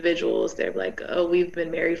have individuals, they're like, oh, we've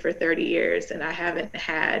been married for 30 years and I haven't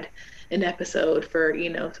had an episode for,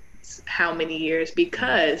 how many years,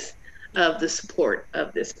 because of the support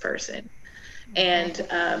of this person. And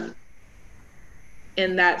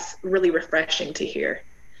that's really refreshing to hear,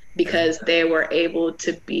 because they were able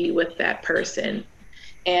to be with that person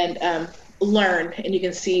and learn, and you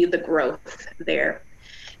can see the growth there.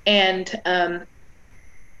 And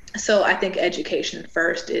so I think education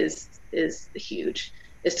first is huge,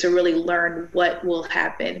 is to really learn what will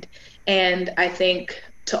happen. And I think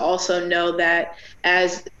to also know that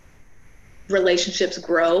as relationships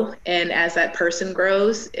grow and as that person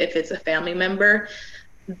grows, if it's a family member,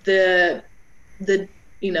 the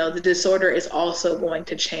disorder is also going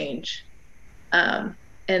to change.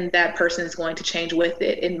 And that person is going to change with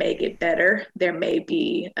it and may get better. There may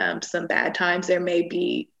be some bad times. There may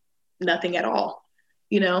be nothing at all,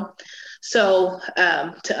 So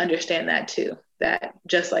to understand that too, that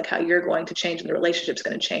just like how you're going to change and the relationship's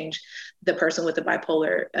going to change, the person with the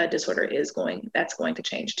bipolar disorder that's going to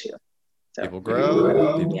change too. So, people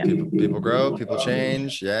grow, people grow, people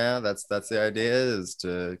change. Yeah, that's the idea, is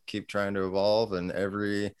to keep trying to evolve. And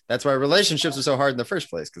that's why relationships are so hard in the first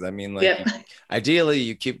place. Because ideally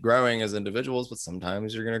you keep growing as individuals, but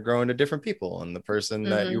sometimes you're going to grow into different people. And the person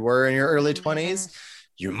that you were in your early 20s,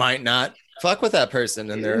 you might not fuck with that person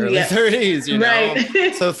in their early 30s,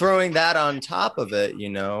 Right. So throwing that on top of it,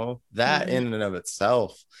 that in and of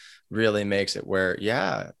itself really makes it where,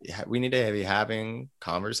 we need to be having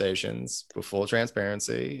conversations with full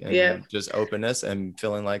transparency and just openness, and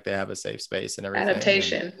feeling like they have a safe space and everything.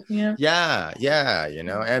 Adaptation. But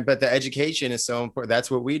the education is so important. That's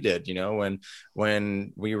what we did,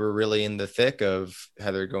 when we were really in the thick of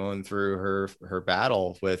Heather going through her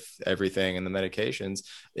battle with everything and the medications.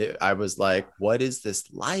 I was like, what is this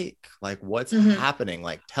like what's happening?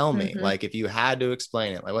 Like, tell me, like, if you had to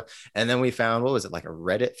explain it, like what? And then we found, what was it, like a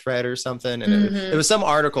Reddit thread or something, and it was some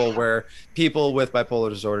article where people with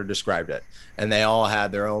bipolar disorder described it, and they all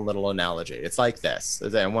had their own little analogy. It's like this,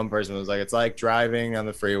 and one person was like, it's like driving on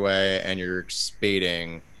the freeway and you're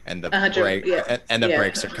speeding and the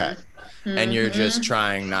brakes are cut, and you're just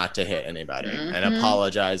trying not to hit anybody and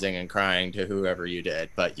apologizing and crying to whoever you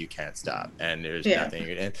did, but you can't stop, and there's nothing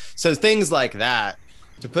you did. So things like that,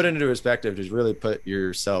 to put it into perspective, to really put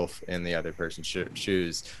yourself in the other person's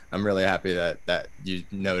shoes. I'm really happy that you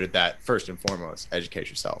noted that. First and foremost, educate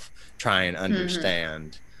yourself. Try and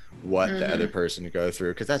understand what the other person go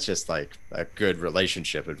through, because that's just like a good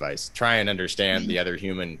relationship advice. Try and understand the other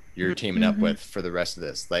human you're teaming up with for the rest of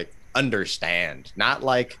this. Like, understand, not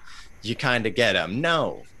like you kind of get them.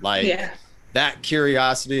 No, like that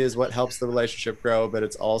curiosity is what helps the relationship grow, but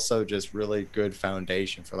it's also just really good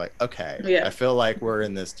foundation for like, okay, I feel like we're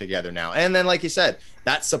in this together now. And then, like you said,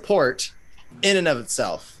 that support in and of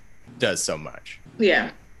itself does so much.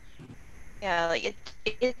 Yeah, like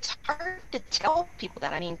it's hard to tell people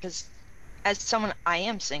that. I mean, because as someone, I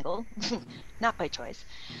am single, not by choice,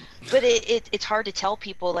 but it's hard to tell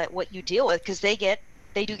people that what you deal with, because they do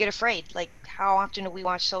get afraid. Like, how often do we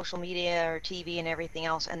watch social media or TV and everything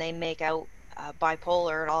else, and they make out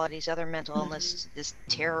bipolar and all of these other mental illness, this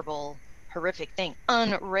terrible, horrific thing,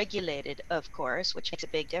 unregulated, of course, which makes a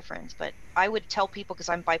big difference. But I would tell people, because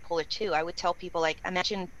I'm bipolar too, I would tell people, like,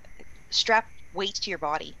 imagine strap weights to your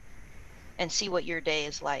body and see what your day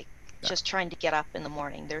is like. Just trying to get up in the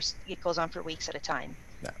morning. It goes on for weeks at a time.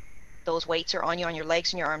 Those weights are on you, on your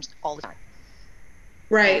legs and your arms all the time.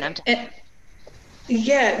 Right. And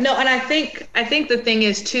I think the thing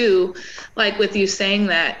is too, like with you saying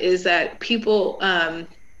that, is that people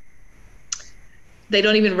they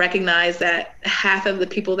don't even recognize that half of the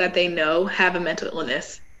people that they know have a mental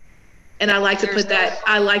illness. And I like to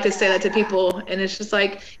say that to people, and it's just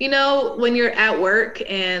like, when you're at work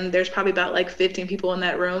and there's probably about like 15 people in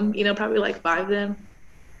that room, probably like 5 of them,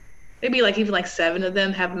 maybe like even like 7 of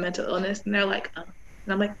them have a mental illness, and they're like, oh.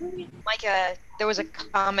 And I'm like, Like, there was a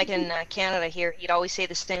comic in Canada here. He'd always say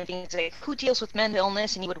the same thing. He'd say, who deals with mental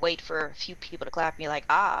illness? And he would wait for a few people to clap. And you're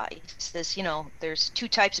like, he says, there's 2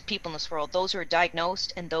 types of people in this world: those who are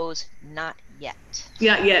diagnosed and those not yet.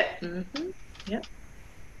 Not yet. Mm-hmm. Yep.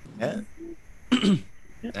 Yeah.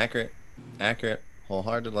 Accurate.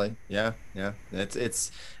 Wholeheartedly. Yeah.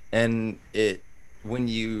 It's when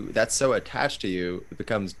that's so attached to you, it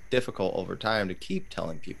becomes difficult over time to keep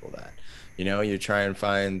telling people that. You try and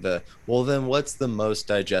find then what's the most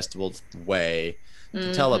digestible way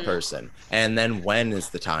to tell a person? And then when is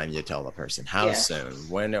the time you tell a person? How soon?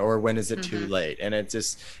 When is it too late? And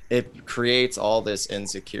it creates all this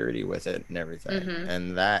insecurity with it and everything.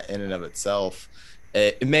 And that in and of itself,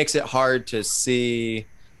 it makes it hard to see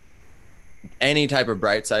any type of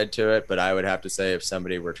bright side to it. But I would have to say, if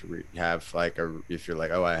somebody were to have if you're like,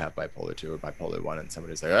 oh, I have bipolar 2 or bipolar 1, and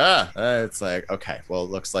somebody's like, it's like, okay, well, it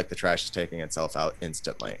looks like the trash is taking itself out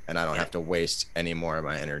instantly, and I don't have to waste any more of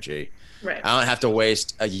my energy. Right. I don't have to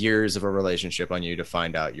waste years of a relationship on you to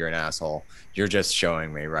find out you're an asshole. You're just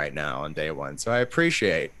showing me right now on day 1. So I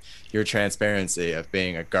appreciate your transparency of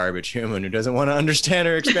being a garbage human who doesn't want to understand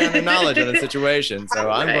or expand their knowledge on a situation. So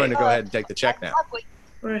I'm going to go ahead and take the check now.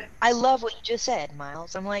 I love what you just said,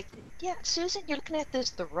 Miles. I'm like, yeah, Susan, you're looking at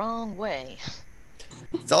this the wrong way.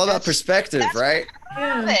 It's all about perspective, right?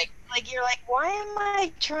 Perfect. Like, you're like, why am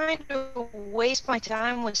I trying to waste my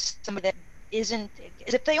time with somebody that isn't?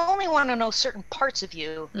 If they only want to know certain parts of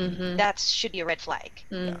you, that should be a red flag.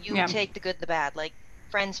 You take the good, the bad. Like,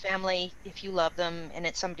 friends, family, if you love them and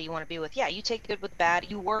it's somebody you want to be with, you take the good with the bad.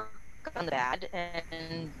 You work on the bad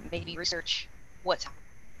and maybe research what's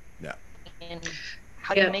happening. And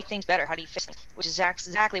how do you make things better? How do you fix things? Which is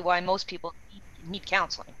exactly why most people need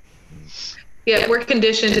counseling. Yeah, we're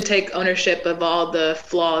conditioned to take ownership of all the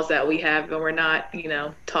flaws that we have, and we're not,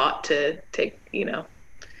 taught to take,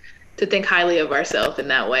 to think highly of ourselves in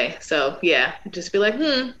that way. So just be like,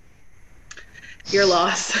 your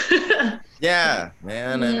loss. Yeah,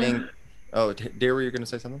 man. I mean, dear, were you going to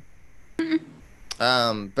say something?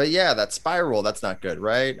 But that spiral, that's not good,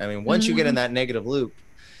 right? I mean, once you get in that negative loop,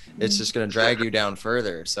 it's just going to drag you down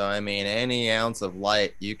further. So, I mean, any ounce of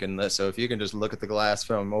light you can, so if you can just look at the glass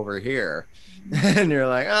from over here and you're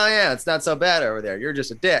like, oh yeah, it's not so bad over there. You're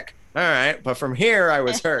just a dick. All right. But from here, I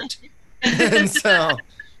was hurt. And so,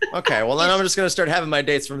 okay, well then I'm just going to start having my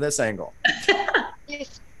dates from this angle.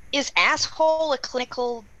 Is asshole a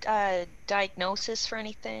clinical diagnosis for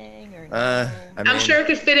anything? Or no? I'm sure it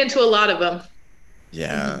could fit into a lot of them.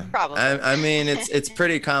 Yeah, probably. I mean, it's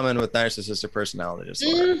pretty common with narcissistic personality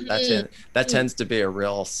disorder. That tends to be a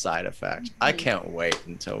real side effect. I can't wait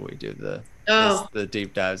until we do the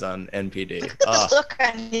deep dives on NPD. Look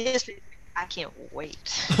on his face. I can't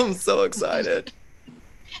wait. I'm so excited.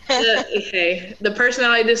 The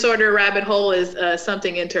personality disorder rabbit hole is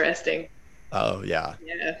something interesting. Oh yeah.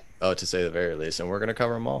 Oh, to say the very least, and we're gonna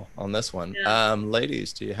cover them all on this one.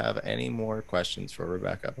 Ladies, do you have any more questions for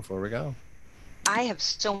Rebecca before we go? I have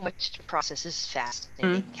so much to process. This is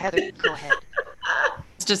fascinating. Heather, go ahead.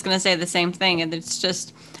 just going to say the same thing. And it's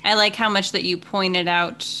just, I like how much that you pointed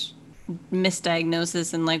out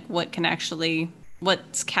misdiagnosis and like what can actually,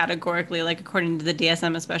 what's categorically, like according to the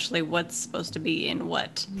DSM especially, what's supposed to be in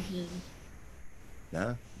what.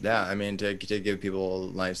 Yeah. I mean, to give people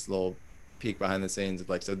a nice little peek behind the scenes of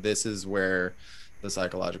like, so this is where the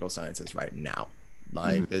psychological science is right now.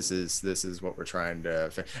 Like this is what we're trying to,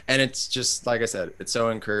 and it's just like I said, it's so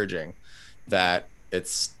encouraging that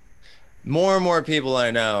it's more and more people I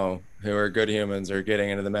know who are good humans are getting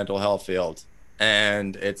into the mental health field,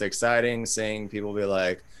 and it's exciting seeing people be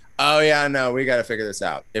like, oh yeah, no, we got to figure this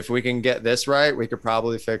out. If we can get this right, we could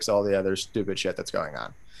probably fix all the other stupid shit that's going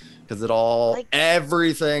on, because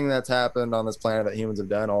everything that's happened on this planet that humans have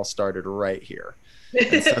done all started right here.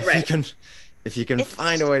 And so right. if you can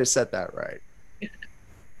find a way to set that right.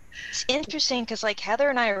 It's interesting because like Heather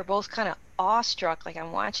and I are both kind of awestruck. Like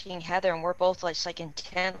I'm watching Heather and we're both like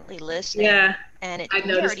intently listening. Yeah. And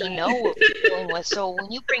we already know what we're dealing with. So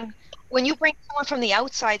when you bring someone from the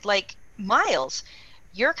outside, like Miles,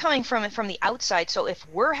 you're coming from the outside. So if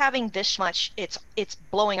we're having this much, it's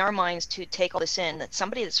blowing our minds to take all this in. That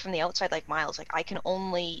somebody that's from the outside, like Miles, like I can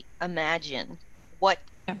only imagine what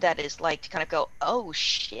that is like to kind of go, oh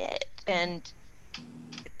shit, and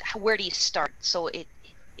where do you start? So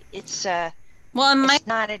it's not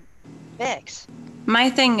a fix. My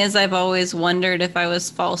thing is I've always wondered if I was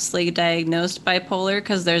falsely diagnosed bipolar,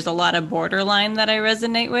 because there's a lot of borderline that I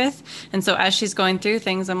resonate with. And so as she's going through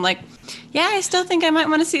things, I'm like, yeah, I still think I might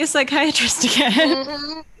want to see a psychiatrist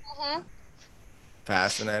again.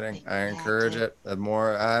 Fascinating. I encourage it.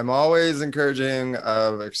 I'm always encouraging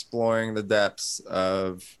of exploring the depths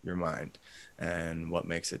of your mind and what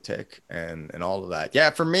makes it tick and all of that. Yeah,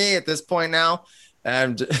 for me at this point now,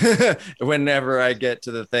 and whenever I get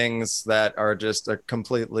to the things that are just a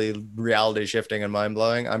completely reality shifting and mind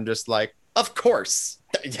blowing, I'm just like, of course.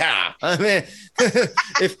 Yeah. I mean,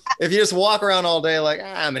 if you just walk around all day like,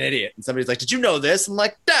 I'm an idiot, and somebody's like, did you know this? I'm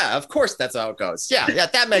like, yeah, of course that's how it goes. Yeah,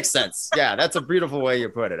 that makes sense. Yeah, that's a beautiful way you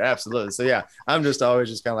put it. Absolutely. So yeah, I'm just always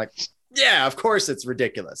just kind of like, yeah, of course it's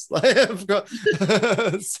ridiculous.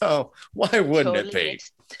 So why wouldn't it be?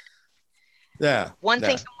 Yeah. One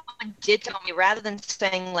thing someone did tell me, rather than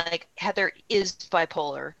saying like Heather is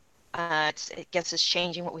bipolar, I guess it's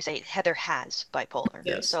changing what we say. Heather has bipolar.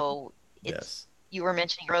 Yes. So it's, you were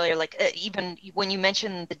mentioning earlier, like even when you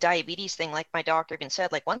mentioned the diabetes thing, like my doctor even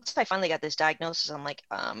said, like once I finally got this diagnosis, I'm like,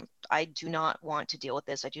 I do not want to deal with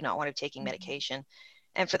this. I do not want to be taking medication.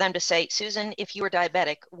 And for them to say, Susan, if you were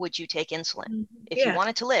diabetic, would you take insulin? If you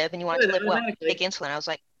wanted to live and you wanted to live well, take insulin. I was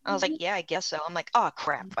like, yeah, I guess so. I'm like, oh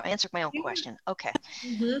crap, I answered my own question. Okay.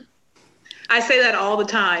 I say that all the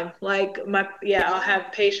time. Like I'll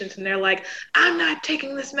have patients and they're like, I'm not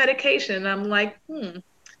taking this medication. And I'm like,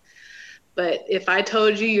 But if I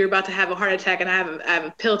told you you're about to have a heart attack and I have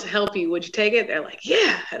a pill to help you, would you take it? They're like,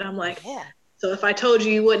 yeah. And I'm like, yeah. So if I told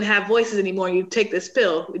you you wouldn't have voices anymore, you'd take this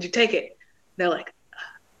pill, would you take it? They're like,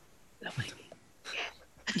 I'm like,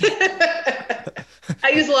 yeah. I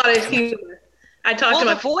use a lot of humor. I talk to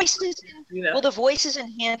my voices. Well, the voices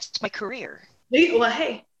enhanced my career. Well,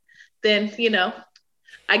 hey, then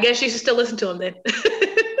I guess you should still listen to them then.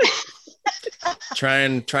 Try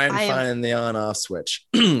and find the on-off switch,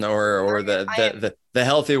 or the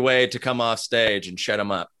healthy way to come off stage and shut them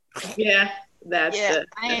up. Yeah,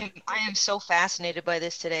 I am so fascinated by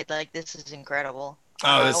this today. Like, this is incredible.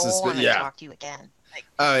 Oh, this is good. Yeah. Talk to you again.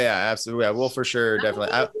 Oh yeah, absolutely. Yeah, we'll for sure,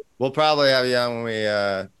 definitely. We'll probably have you on when we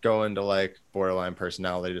go into like borderline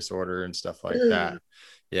personality disorder and stuff like that.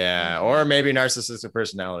 Yeah, or maybe narcissistic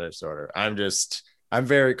personality disorder. I'm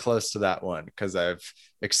very close to that one because I've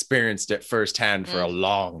experienced it firsthand for a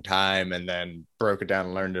long time and then broke it down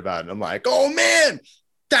and learned about it. I'm like, oh man,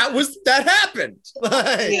 that happened.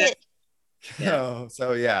 Like,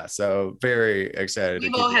 so very excited.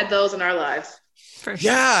 We've all had those in our lives. For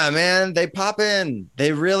sure. Yeah, man, they pop in.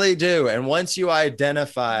 They really do. And once you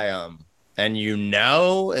identify them and you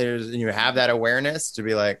have that awareness to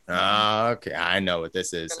be like, oh, okay, I know what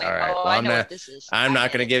this is. All right. Well, I'm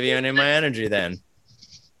not going to give you any of my energy then.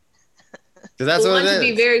 Because that's what it is. To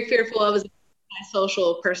be very fearful of is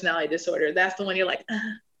antisocial personality disorder. That's the one you're like,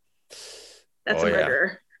 that's a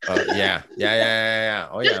murderer. Oh yeah.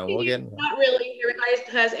 Oh yeah, we'll get. Not really.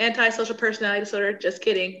 Everybody has antisocial personality disorder. Just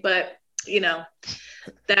kidding. But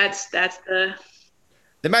that's the.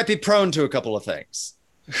 They might be prone to a couple of things.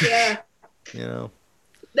 Yeah.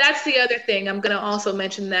 That's the other thing. I'm going to also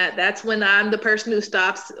mention that. That's when I'm the person who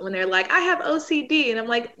stops when they're like, I have OCD. And I'm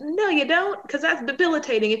like, no, you don't, because that's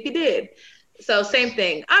debilitating if you did. So same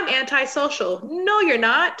thing. I'm antisocial. No, you're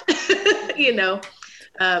not.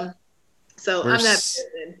 So We're I'm not. s-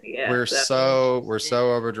 Yeah. we're so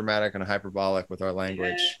over dramatic and hyperbolic with our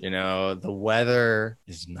language. Yeah. You know, the weather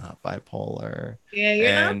is not bipolar. Yeah, you're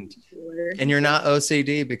and not. Sure. and you're not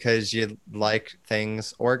OCD because you like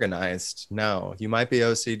things organized. No, you might be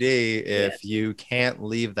OCD if you can't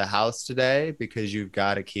leave the house today because you've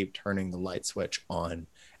got to keep turning the light switch on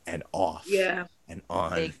and off. Yeah. And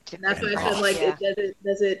on. And that's why I said, like,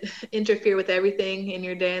 does it interfere with everything in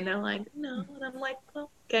your day? And they're like, no. And I'm like,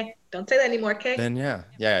 well, okay, don't say that anymore, okay? Then yeah,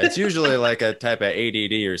 it's usually like a type of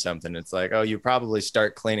ADD or something. It's like, oh, you probably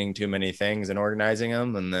start cleaning too many things and organizing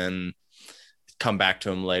them, and then come back to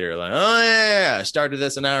them later, like, oh yeah, I started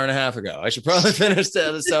this an hour and a half ago. I should probably finish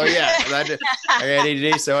this. So yeah, I got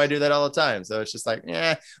ADD, so I do that all the time. So it's just like,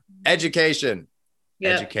 education.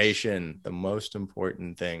 Yep. Education, the most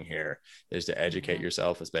important thing here is to educate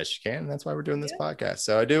yourself as best you can. And that's why we're doing this podcast.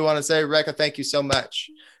 So I do want to say, Rekha, thank you so much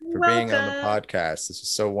for being on the podcast. This is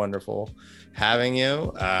so wonderful having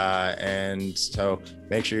you. And so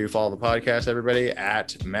make sure you follow the podcast, everybody,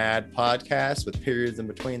 at Mad Podcast with periods in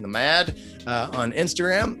between the mad on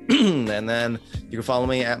Instagram. And then you can follow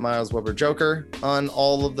me at Miles Weber Joker on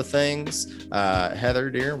all of the things. Heather,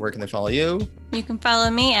 dear, where can they follow you? You can follow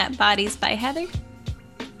me at Bodies by Heather.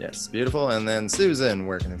 Yes, beautiful. And then Susan,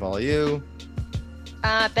 where can they follow you?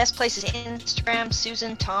 Best place is Instagram,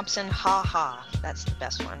 Susan Thompson, haha. That's the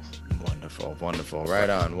best one. Wonderful. Right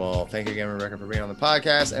on. Well, thank you again, Rebecca, for being on the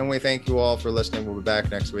podcast. And we thank you all for listening. We'll be back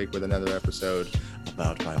next week with another episode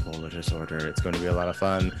about bipolar disorder. It's going to be a lot of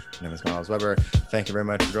fun. My name is Miles Weber. Thank you very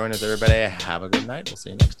much for joining us, everybody. Have a good night. We'll see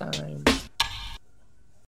you next time.